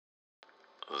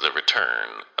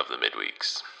return of the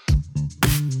midweeks.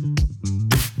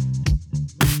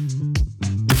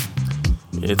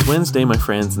 It's Wednesday, my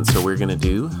friends, and so we're going to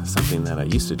do something that I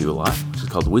used to do a lot, which is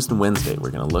called Wisdom Wednesday.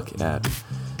 We're going to look at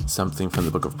something from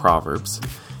the book of Proverbs,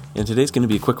 and today's going to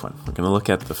be a quick one. We're going to look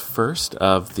at the first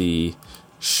of the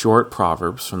short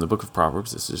Proverbs from the book of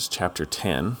Proverbs. This is chapter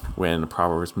 10, when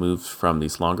Proverbs moves from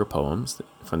these longer poems,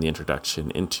 from the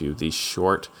introduction, into these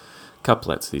short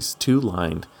couplets, these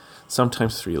two-lined,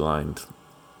 sometimes three-lined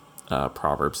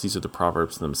Proverbs. These are the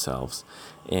Proverbs themselves.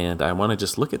 And I want to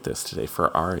just look at this today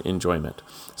for our enjoyment.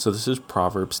 So this is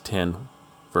Proverbs 10,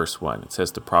 verse 1. It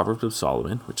says, "The Proverbs of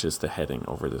Solomon," which is the heading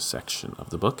over this section of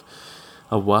the book.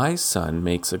 "A wise son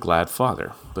makes a glad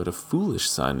father, but a foolish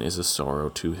son is a sorrow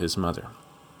to his mother."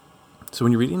 So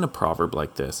when you're reading a proverb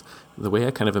like this, the way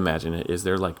I kind of imagine it is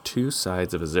they're like two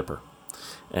sides of a zipper.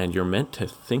 And you're meant to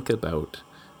think about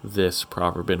this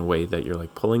proverb in a way that you're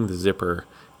like pulling the zipper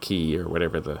key or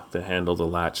whatever, the handle, the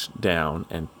latch down,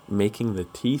 and making the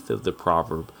teeth of the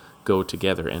proverb go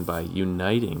together. And by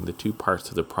uniting the two parts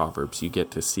of the proverbs, you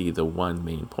get to see the one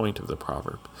main point of the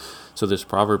proverb. So this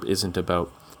proverb isn't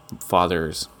about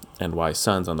fathers and wise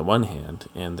sons on the one hand,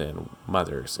 and then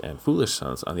mothers and foolish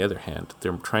sons on the other hand.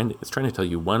 It's trying to tell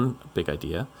you one big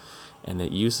idea, and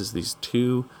it uses these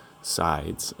two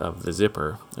sides of the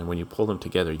zipper, and when you pull them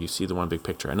together, you see the one big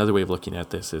picture. Another way of looking at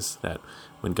this is that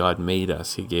when God made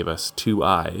us, He gave us two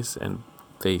eyes, and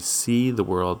they see the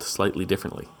world slightly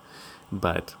differently.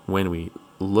 But when we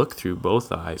look through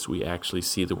both eyes, we actually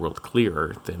see the world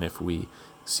clearer than if we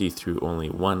see through only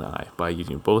one eye. By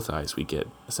using both eyes, we get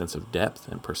a sense of depth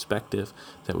and perspective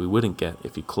that we wouldn't get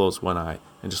if you close one eye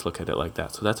and just look at it like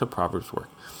that. So that's how Proverbs work.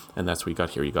 And that's what you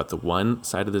got here. You got the one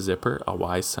side of the zipper, a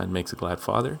wise son makes a glad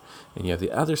father. And you have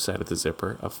the other side of the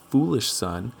zipper, a foolish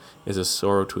son is a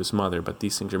sorrow to his mother. But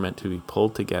these things are meant to be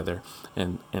pulled together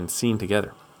and seen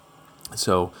together.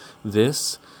 So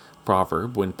this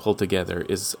proverb, when pulled together,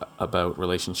 is about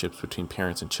relationships between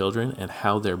parents and children and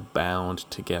how they're bound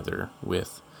together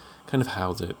with kind of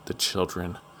how the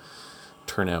children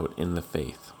turn out in the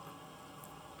faith.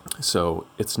 So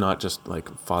it's not just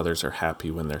like fathers are happy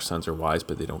when their sons are wise,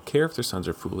 but they don't care if their sons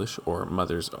are foolish, or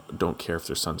mothers don't care if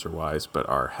their sons are wise, but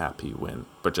are happy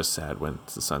but just sad when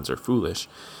the sons are foolish.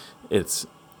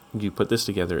 You put this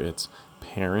together, it's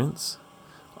parents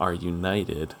are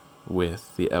united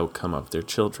with the outcome of their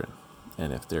children.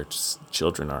 And if their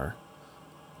children are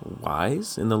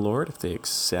wise in the Lord, if they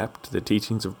accept the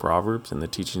teachings of Proverbs and the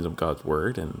teachings of God's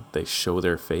Word, and they show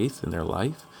their faith in their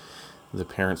life, the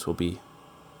parents will be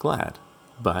glad.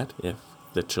 But if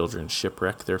the children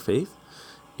shipwreck their faith,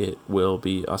 it will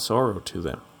be a sorrow to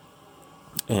them.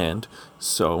 And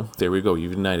so there we go,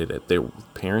 you've united it. Their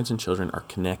parents and children are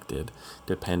connected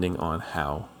depending on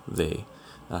how they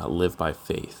live by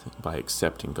faith, by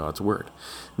accepting God's Word.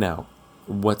 Now,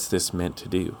 what's this meant to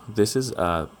do? This is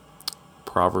a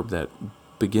proverb that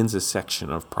begins a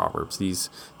section of Proverbs. These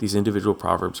individual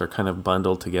Proverbs are kind of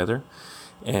bundled together,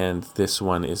 and this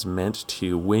one is meant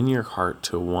to win your heart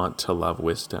to want to love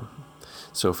wisdom.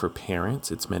 So for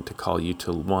parents, it's meant to call you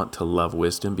to want to love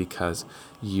wisdom, because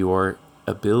your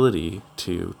ability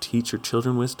to teach your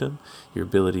children wisdom, your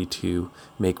ability to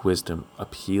make wisdom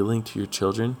appealing to your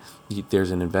children,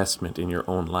 there's an investment in your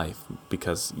own life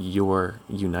because you're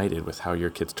united with how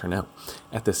your kids turn out.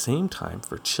 At the same time,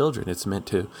 for children, it's meant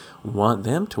to want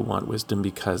them to want wisdom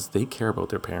because they care about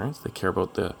their parents. They care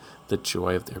about the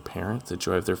joy of their parents, the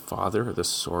joy of their father, or the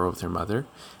sorrow of their mother.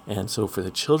 And so for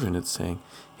the children, it's saying,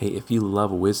 hey, if you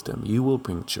love wisdom, you will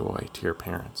bring joy to your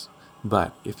parents.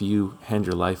 But if you hand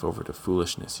your life over to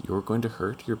foolishness, you're going to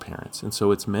hurt your parents. And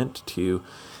so it's meant to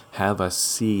have us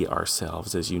see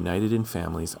ourselves as united in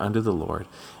families under the Lord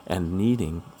and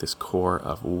needing this core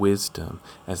of wisdom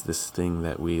as this thing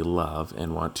that we love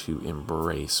and want to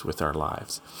embrace with our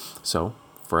lives. So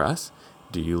for us,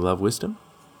 do you love wisdom?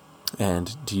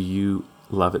 And do you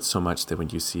love it so much that when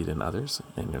you see it in others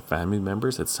and your family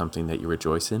members, it's something that you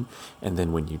rejoice in? And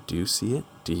then when you do see it,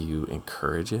 do you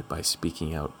encourage it by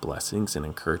speaking out blessings and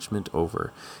encouragement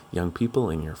over young people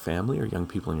in your family or young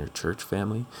people in your church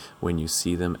family when you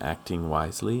see them acting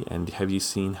wisely? And have you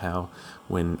seen how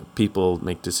when people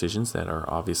make decisions that are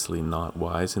obviously not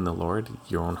wise in the Lord,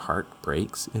 your own heart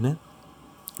breaks in it?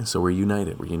 So we're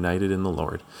united. We're united in the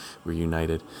Lord. We're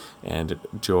united. And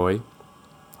joy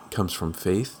comes from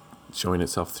faith showing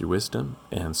itself through wisdom,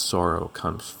 and sorrow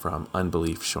comes from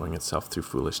unbelief showing itself through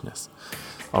foolishness.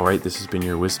 All right, this has been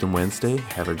your Wisdom Wednesday.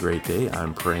 Have a great day.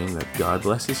 I'm praying that God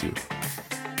blesses you.